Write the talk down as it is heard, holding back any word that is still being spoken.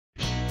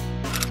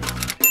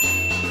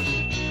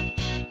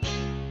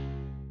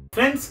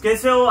Friends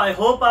कैसे हो? I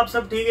hope आप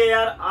सब ठीक है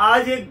यार।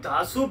 आज एक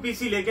धासु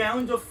पीसी लेके आया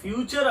हूँ जो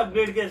फ्यूचर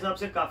अपग्रेड के हिसाब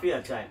से काफी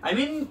अच्छा है। I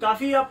mean,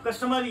 काफी आप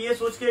कस्टमर ये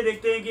सोच के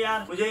देखते हैं कि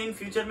यार मुझे इन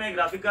फ्यूचर में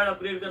ग्राफिक कार्ड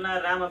अपग्रेड करना है,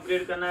 रैम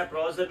अपग्रेड करना है,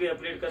 प्रोसेसर भी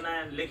अपग्रेड करना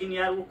है, लेकिन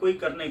यार वो कोई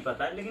कर नहीं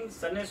पाता है। लेकिन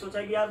सर ने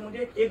सोचा कि यार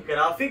मुझे एक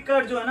ग्राफिक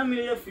कार्ड जो है ना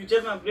मेरे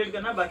फ्यूचर में अपग्रेड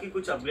करना है, बाकी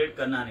कुछ अपग्रेड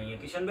करना नहीं है।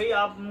 किशन भाई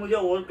आप मुझे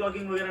ओवर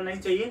क्लॉकिंग वगैरह नहीं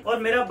चाहिए और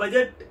मेरा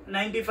बजट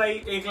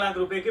 95-1 लाख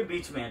रुपए के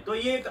बीच में है। तो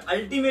ये एक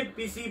अल्टीमेट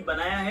पीसी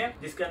बनाया है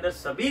जिसके अंदर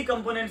सभी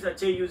कंपोनेंट्स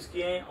अच्छे यूज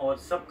किए हैं और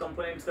सब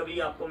कंपोनेंट्स का भी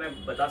आपको मैं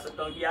बता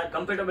सकता हूँ कि यार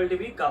कंपेटेबिलिटी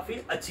भी काफी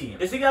अच्छी है।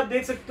 जैसे कि आप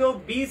देख सकते हो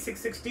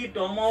B660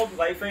 टॉमाहाउक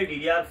wifi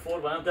DDR4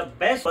 one of the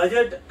best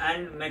budget.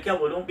 And मैं क्या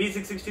बोलूँ,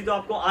 B660 तो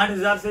आपको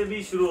 8000 से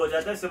भी शुरू हो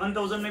जाता है,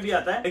 7000 में भी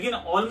आता है, लेकिन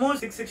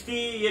ऑलमोस्ट 660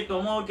 ये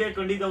टॉमाहाउक के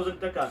 20,000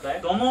 तक आता है।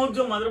 टॉमाहाउक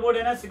जो मदरबोर्ड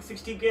है ना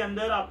 660 के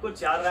अंदर आपको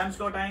 4 रैम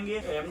स्लॉट आएंगे,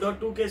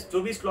 M.2 के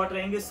जो भी स्लॉट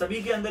रहेंगे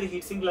सभी के अंदर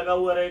हीट सिंक लगा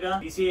हुआ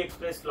रहेगा। PCI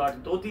एक्सप्रेस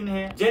स्लॉट 2-3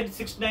 है।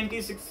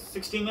 Z690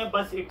 660 में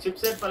बस एक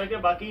चिपसेट फर्क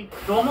है, बाकी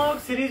टॉमाहाउक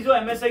सीरीज जो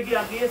MSI की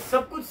आती है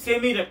सब कुछ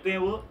सेम ही रखते हैं।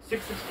 वो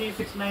 660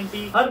 690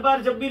 हर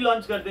बार जब भी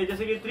लॉन्च करते हैं,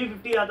 जैसे कि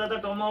 350 आता था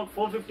टॉमाहाउक,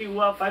 450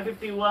 हुआ,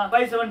 550 हुआ,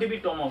 570 भी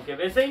टॉमाहाउक है।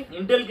 वैसे ही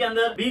इंटेल के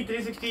अंदर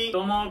B360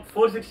 टॉमाहाउक,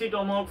 460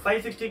 टॉमाहाउक,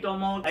 560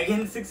 टॉमाहाउक,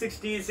 अगेन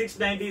 660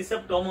 690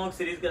 सब टॉमाहाउक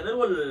सीरीज के अंदर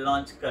वो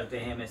लॉन्च करते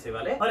हैं MSI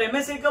वाले। और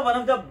MSI का one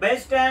of the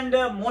best and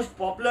most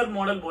popular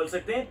model बोल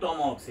सकते हैं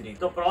टॉमाहाउक सीरीज।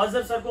 तो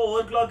प्रोसेसर सर को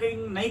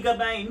ओवरक्लॉकिंग नहीं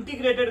करना है,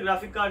 इंटीग्रेटेड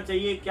ग्राफिक कार्ड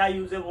चाहिए, क्या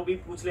यूज है वो भी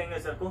पूछ लेंगे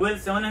सर को।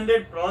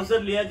 700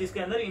 प्रोसेसर लिया जिसके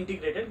अंदर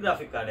इंटीग्रेटेड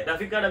ग्राफिक कार्ड है।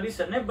 ग्राफिक कार्ड अभी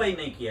सर ने बाई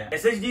नहीं किया है।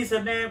 SSD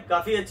सर ने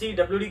काफी अच्छी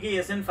WD की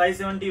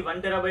SN570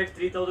 1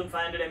 TB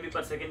 3500 MB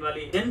पर सेकंड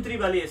वाली Gen 3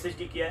 वाली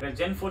SSD किया है। अगर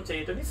Gen 4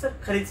 चाहिए तो भी सर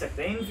खरीद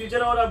सकते हैं, इन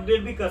फ्यूचर और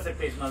अपग्रेड भी कर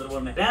सकते हैं इस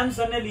मदरबोर्ड में। रैम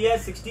सर ने लिया है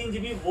 16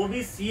 GB, वो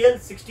भी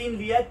CL16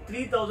 लिया है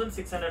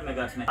 3600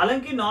 मेगाहर्ट्ज में।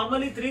 हालांकि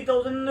नॉर्मली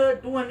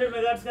 3200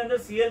 मेगाहर्ट्ज के अंदर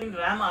CL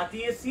रैम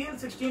आती है।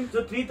 CL16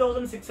 जो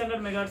 3600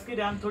 मेगाहर्ट्ज की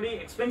रैम थोड़ी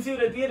एक्सपेंसिव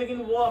रहती है,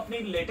 लेकिन वो अपनी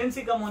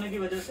लेटेंसी कम होने की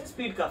वजह से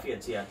स्पीड काफी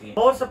अच्छी आती है।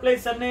 पावर सप्लाई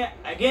सर ने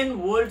again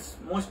world's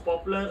most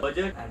popular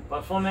budget and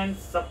performance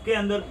सबके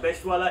अंदर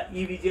बेस्ट वाला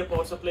EVGA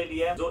पावर सप्लाई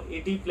लिया है जो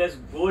 80+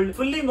 gold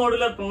fully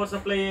modular power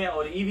supply है।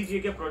 और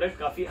EVGA के प्रोडक्ट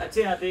काफी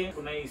अच्छे आते हैं,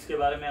 तो मैं इसके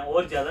बारे में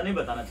और ज्यादा नहीं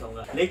बताना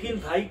चाहूंगा। लेकिन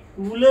भाई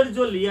कूलर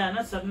जो लिया है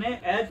ना सर ने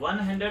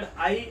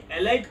H100I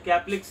एलाइट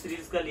कैपलिक्स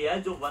सीरीज का लिया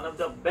है जो one of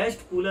the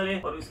best cooler है।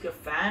 और इसके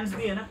फैंस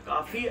भी है ना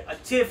काफी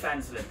अच्छे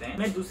फैंस रहते हैं।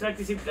 मैं दूसरा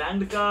किसी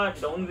ब्रांड का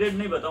डाउनग्रेड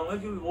नहीं बताऊंगा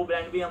क्योंकि वो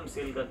ब्रांड भी हम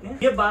सेल करते हैं।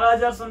 ये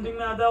 12,000 समथिंग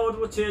में आता है और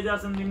वो 6,000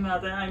 समथिंग में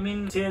आता है। I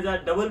mean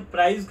 6,000 डबल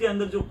प्राइस के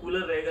अंदर जो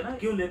कूलर रहेगा ना,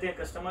 क्यों लेते हैं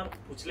कस्टमर,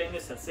 पूछ लेंगे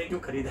सर से क्यों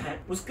खरीदा है।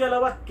 उसके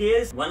अलावा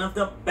case one of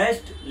the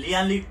best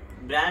लियानली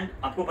brand,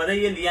 आपको पता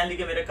ही है लियानली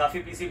के मेरे काफी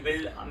पीसी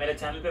बिल्ड मेरे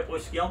चैनल पे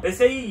पोस्ट किया हूँ।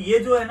 वैसे ही ये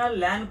जो है ना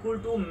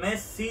LANCOOL 2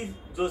 Msi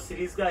जो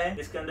सीरीज का है,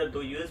 इसके अंदर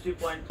 2 USB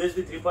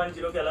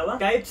 3.0 के अलावा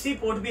Type-C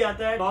पोर्ट भी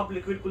आता है। Top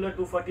liquid cooler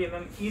 240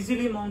 mm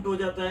easily mount हो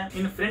जाता है।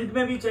 इन फ्रंट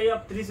में भी चाहिए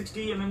आप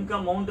 360 mm का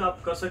माउंट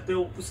आप कर सकते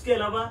हो। उसके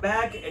अलावा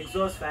बैक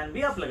एग्जॉस्ट फैन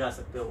भी आप लगा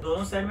सकते हो।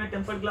 दोनों साइड में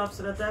टेम्पर्ड ग्लास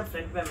रहता है,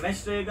 फ्रंट में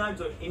मेश रहेगा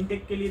जो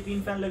इनटेक के लिए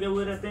 3 फैन लगे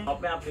हुए रहते हैं।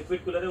 टॉप में आप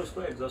लिक्विड कूलर है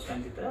उसको एग्जॉस्ट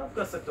फैन की तरह आप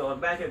कर सकते हो और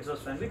बैक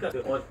एग्जॉस्ट फैन भी करते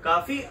हो। और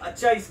काफी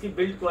अच्छा इसकी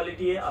बिल्ड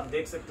क्वालिटी है, आप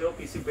देख सकते हो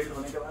पीसी बिल्ड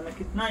होने के बाद में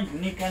कितना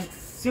यूनिक एंड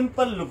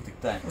सिंपल लुक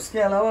दिखता है। उसके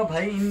अलावा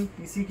भाई इन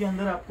पीसी के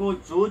अंदर आपको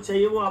जो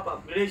चाहिए वो आप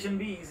अपग्रेडेशन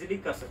भी इजीली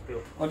कर सकते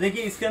हो। और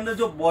देखिए इसके अंदर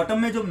जो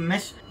बॉटम में जो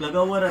मेश लगा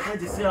हुआ रहता है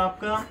जिससे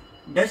आपका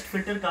डस्ट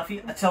फिल्टर काफी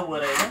अच्छा हुआ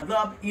रहेगा, मतलब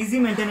आप इजी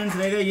मेंटेनेंस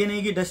रहेगा। ये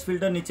नहीं कि डस्ट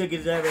फिल्टर नीचे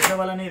गिर जाए, वैसा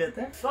वाला नहीं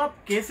रहता है। तो आप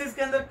केसेस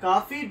के अंदर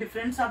काफी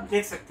डिफरेंस आप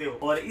देख सकते हो।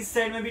 और इस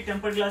साइड में भी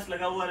टेम्पर्ड ग्लास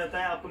लगा हुआ रहता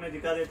है, आपको मैं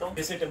दिखा देता हूँ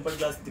कैसे टेम्पर्ड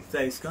ग्लास दिखता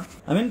है इसका।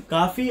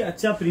 काफी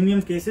अच्छा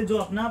प्रीमियम केस है जो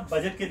अपना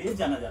बजट के लिए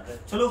जाना जाता है।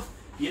 चलो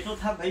ये तो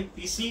था भाई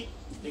पीसी,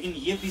 लेकिन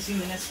ये पीसी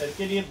मैंने सर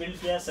के लिए बिल्ड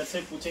किया। सर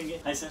से पूछेंगे।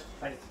 Hi sir.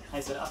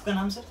 हाय सर, आपका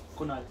नाम सर?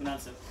 कुणाल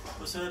सर।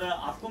 तो सर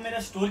आपको मेरा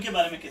स्टोर के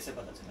बारे में कैसे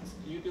पता चला?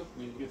 यूट्यूब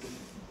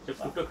जब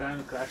क्रिप्टो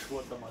क्रैश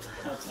हुआ था।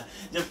 अच्छा,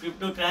 जब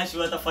क्रिप्टो क्रैश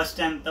हुआ था फर्स्ट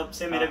टाइम, तब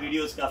से मेरे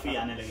वीडियोस काफी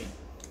आने लगे।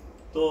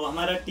 तो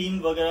हमारा टीम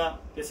वगैरह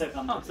कैसा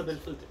काम? सब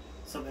हेल्पफुल थे,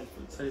 सब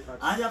हेल्पफुल।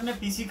 आज आपने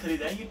पीसी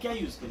खरीदा है, ये क्या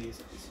यूज करिए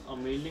sir?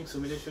 Mailing,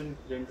 simulation,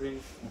 rendering.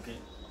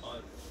 Okay.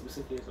 और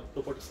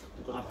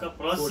आपका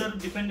प्रोसेसर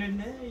डिपेंडेंट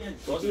है या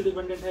प्रोसेसर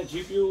डिपेंडेंट है?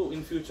 GPU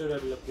इन फ्यूचर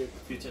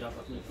फ्यूचर आप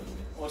अपने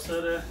करोगे। और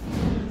सर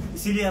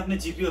इसीलिए आपने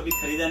GPU अभी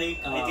खरीदा नहीं?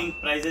 आई थिंक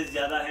प्राइसेस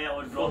ज्यादा है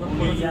और ड्रॉप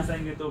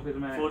होंगे तो फिर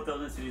मैं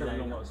 4000 सीरीज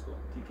आएगा उसको।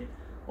 ठीक है।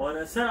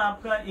 और सर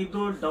आपका एक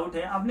दो डाउट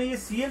है, आपने ये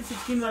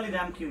CL16 वाली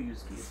रैम क्यों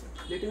यूज की है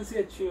सर? लेटेंसी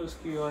अच्छी है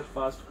उसकी और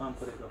फास्ट काम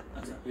करेगा।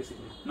 अच्छा,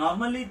 बेसिकली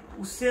नॉर्मली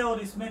उससे और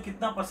इसमें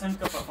कितना परसेंट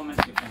का परफॉर्मेंस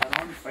डिफरेंस?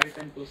 अराउंड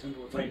 5-10%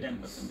 होता है।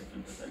 5-10%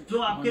 डिफरेंस है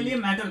जो आपके लिए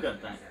मैटर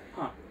करता है।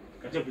 हाँ,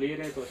 जब ले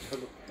रहे हैं तो अच्छा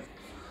लगता है।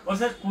 और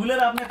सर कूलर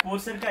आपने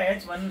Corsair का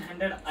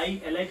H100I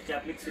एलाइट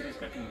कैपलिक्स सीरीज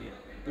का क्यों लिया?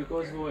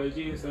 बिकॉज वो LG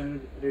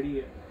रेडी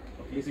है,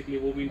 बेसिकली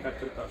वो भी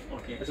फैक्टर था।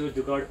 ओके। ऐसे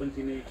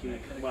जुगाड़पंती नहीं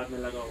कि बाद में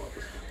लगा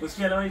हुआ।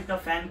 उसके अलावा इसका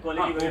फैन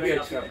क्वालिटी वगैरह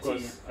काफी अच्छी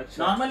है।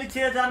 नॉर्मली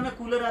 6000 में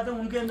कूलर आते हैं,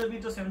 उनके अंदर भी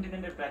तो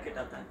 1700 पैकेट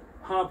आता है।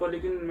 हाँ, पर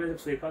लेकिन मैं जब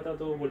देखा था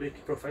तो बोले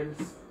कि प्रोफाइल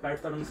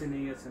पैटर्न से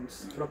नहीं है,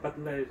 थोड़ा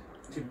पतला है,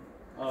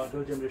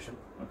 12 जनरेशन।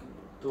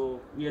 तो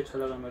ये अच्छा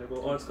लगा मेरे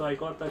को। और इसका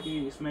एक और था कि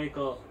इसमें एक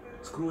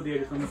स्क्रू दिया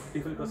जिसमें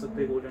रिफिल कर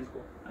सकते हैं गोल्डेंट को।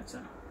 अच्छा,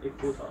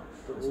 एक वो था,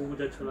 तो वो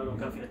मुझे अच्छा लगा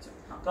काफ़ी अच्छा।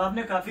 हाँ। तो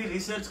आपने काफ़ी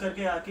रिसर्च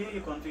करके आके ये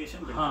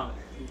कॉन्फ़िगरेशन? हाँ,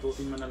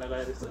 2-3 महीना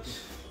लगाया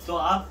रिसर्च। तो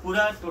आप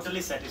पूरा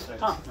टोटली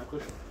सेटिस्फाइड? हाँ, मैं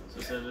खुश हूँ।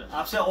 तो सर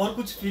आपसे और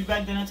कुछ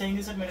फीडबैक देना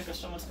चाहेंगे सर मेरे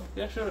कस्टमर्स को?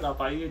 या श्योर,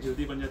 आप आइए,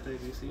 जल्दी बन जाता है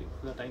पीसी,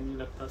 इतना टाइम नहीं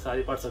लगता,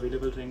 सारे पार्ट्स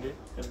अवेलेबल रहेंगे।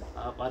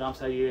 आप आराम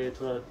से आइए,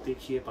 थोड़ा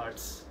देखिए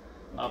पार्ट्स,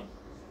 आप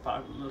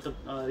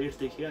मतलब रेट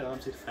देखिए, आराम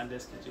से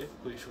फाइनलाइज कीजिए,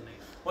 कोई इशू नहीं।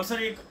 और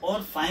सर एक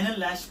और फाइनल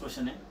लास्ट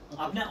क्वेश्चन है,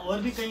 आपने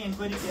और भी कहीं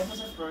इंक्वायरी किया था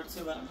सर प्रोडक्ट्स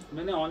के बारे में?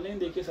 मैंने ऑनलाइन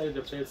देखी सारी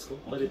वेबसाइट्स को,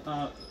 पर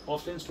इतना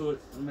ऑफलाइन स्टोर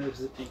में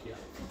विजिट नहीं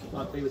किया।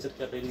 आपका ही विजिट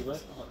किया पहली बार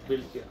और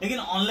बिल्ड किया। लेकिन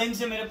ऑनलाइन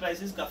से मेरे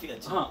प्राइसेस काफी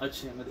अच्छे हैं। हाँ,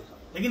 अच्छे हैं, मैं देखा।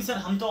 लेकिन सर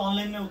हम तो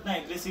ऑनलाइन में उतना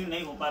एग्रेसिव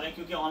नहीं हो पा रहे हैं,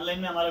 क्योंकि ऑनलाइन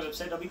में हमारा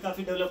वेबसाइट अभी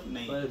काफी डेवलप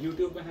नहीं है।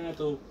 यूट्यूब में है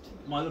तो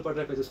मालूम पड़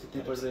रहा है पेजेस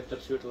कितने पड़ रहे हैं,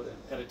 फ्लक्चुएट हो रहे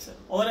हैं। Correct sir.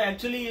 और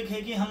एक्चुअली एक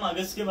है कि हम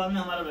अगस्त के बाद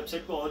में हमारा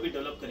वेबसाइट को और भी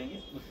डेवलप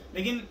करेंगे।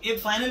 लेकिन एक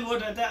फाइनल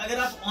वर्ड रहता है,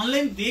 अगर आप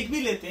ऑनलाइन देख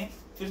भी लेते हैं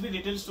फिर भी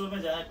रिटेल स्टोर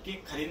में जाके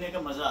खरीदने का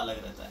मजा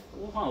अलग रहता है।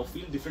 वो हाँ,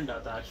 फील डिफरेंट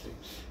आता है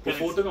एक्चुअली।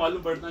 फोटो में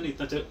मालूम पड़ता नहीं,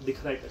 इतना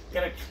दिख रहा है।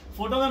 करेक्ट,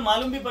 फोटो में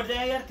मालूम भी पड़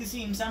जाएगा यार,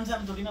 किसी इंसान से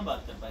हम थोड़ी ना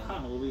बात कर पाए। हाँ,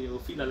 वो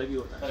फील अलग ही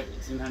होता है।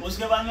 करेक्ट।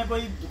 उसके बाद में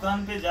कोई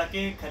दुकान पे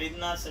जाके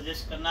खरीदना,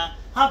 सजेस्ट करना,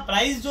 हाँ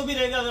प्राइस जो भी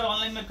रहेगा अगर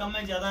ऑनलाइन में कम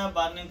है, ज्यादा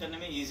बार्गेनिंग करने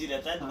में इजी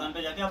रहता है। दुकान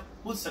पे जाके आप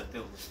पूछ सकते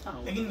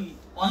हो। लेकिन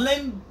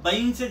ऑनलाइन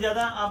बाइंग से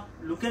ज्यादा आप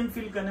लुक एंड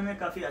फील करने में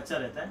काफी अच्छा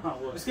रहता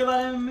है। उसके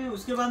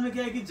बाद में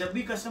क्या है कि जब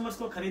भी कस्टमर्स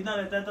को खरीदना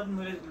रहता है तब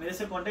मेरे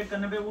से कांटेक्ट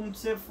करने पे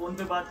उनसे फोन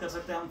पे बात कर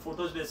सकते हैं, हम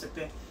फोटोज भेज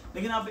सकते हैं।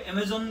 लेकिन आप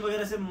अमेजोन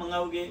वगैरह से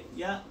मंगाओगे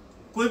या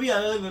कोई भी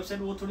अलग अलग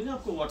वेबसाइट, वो थोड़ी ना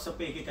आपको व्हाट्सएप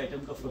पे एक एक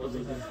आइटम का फोटो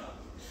भेजेगा।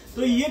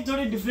 तो ये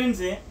थोड़े डिफरेंस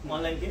है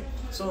ऑनलाइन के।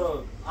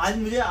 सो आज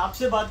मुझे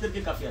आपसे बात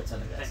करके काफी अच्छा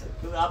लगा सर,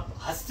 क्योंकि आप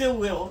हंसते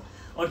हुए हो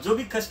और जो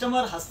भी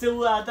कस्टमर हंसते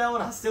हुए आता है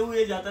और हंसते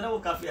हुए जाता है ना, वो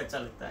काफी अच्छा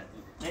लगता है।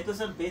 नहीं तो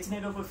सर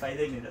बेचने का कोई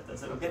फायदा ही नहीं रहता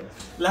सर। ओके,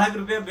 लाख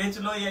रुपए बेच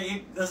लो या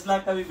 10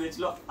 लाख का भी बेच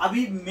लो,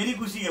 अभी मेरी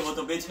खुशी है वो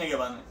तो बेचने के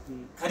बाद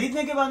में।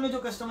 खरीदने के बाद में जो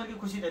कस्टमर की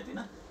खुशी रहती है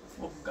ना,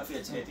 वो काफी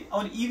अच्छी रहती है।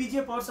 और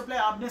EVGA पावर सप्लाई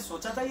आपने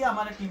सोचा था या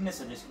हमारे टीम ने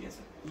सजेस्ट किया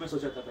सर? मैं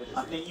सोचा था पहले।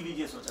 आपने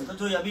EVGA सोचा था,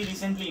 जो अभी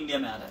रिसेंटली इंडिया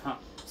में आ रहा है। हाँ।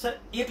 सर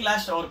एक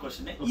लास्ट और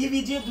क्वेश्चन है,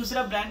 EVGA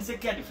दूसरा ब्रांड से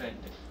क्या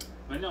डिफरेंट है?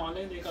 मैंने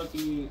ऑनलाइन देखा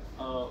कि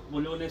वो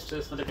लोगों ने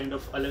स्ट्रेस मतलब काइंड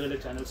ऑफ अलग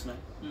अलग चैनल्स में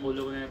वो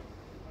लोगों ने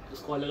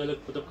उसको अलग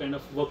अलग मतलब काइंड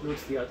ऑफ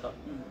वर्कलोड्स दिया था।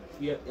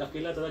 ये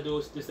अकेला था जो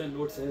जिसने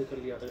लोड सहन कर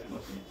लिया था काइंड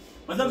ऑफ।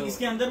 मतलब तो,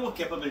 इसके अंदर वो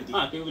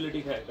कैपेबिलिटी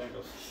है काइंड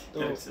ऑफ।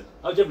 तो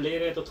अब जब ले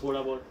रहे हैं तो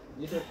थोड़ा बहुत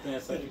ये सकते हैं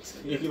ऐसा,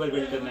 एक ही बार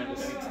बिल्ड करना है।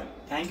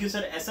 Thank you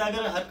sir. ऐसा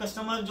अगर हर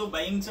कस्टमर जो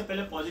बाइंग से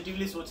पहले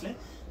पॉजिटिवली सोच ले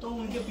तो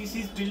उनके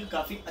पीसीज बिल्ड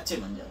काफी अच्छे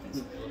बन जाते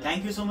हैं।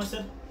 Thank you so much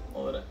sir.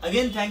 और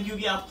अगेन थैंक यू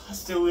कि आप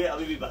हंसते हुए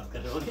अभी भी बात कर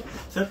रहे हो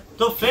सर।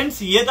 तो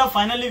फ्रेंड्स ये था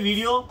फाइनली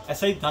वीडियो।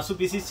 ऐसा ही धांसू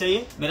पीसीस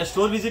चाहिए मेरा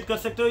स्टोर विजिट कर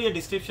सकते हो, ये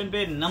डिस्क्रिप्शन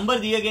पे नंबर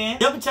दिए गए हैं,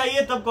 जब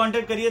चाहिए तब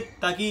कांटेक्ट करिए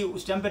ताकि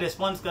उस टाइम पे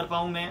रेस्पॉन्स कर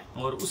पाऊं मैं।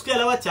 और उसके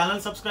अलावा चैनल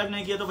सब्सक्राइब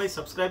नहीं किया तो भाई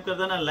सब्सक्राइब कर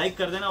देना, लाइक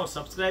कर देना। और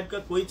सब्सक्राइब का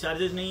कोई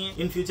चार्जेस नहीं है,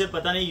 इन फ्यूचर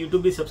पता नहीं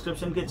यूट्यूब भी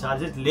सब्सक्रिप्शन के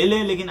चार्जेस ले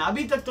लेकिन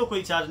अभी तक तो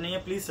कोई चार्ज नहीं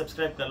है। प्लीज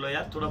सब्सक्राइब कर लो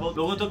यार, थोड़ा बहुत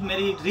लोगों तक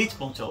मेरी रीच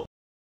पहुंचाओ।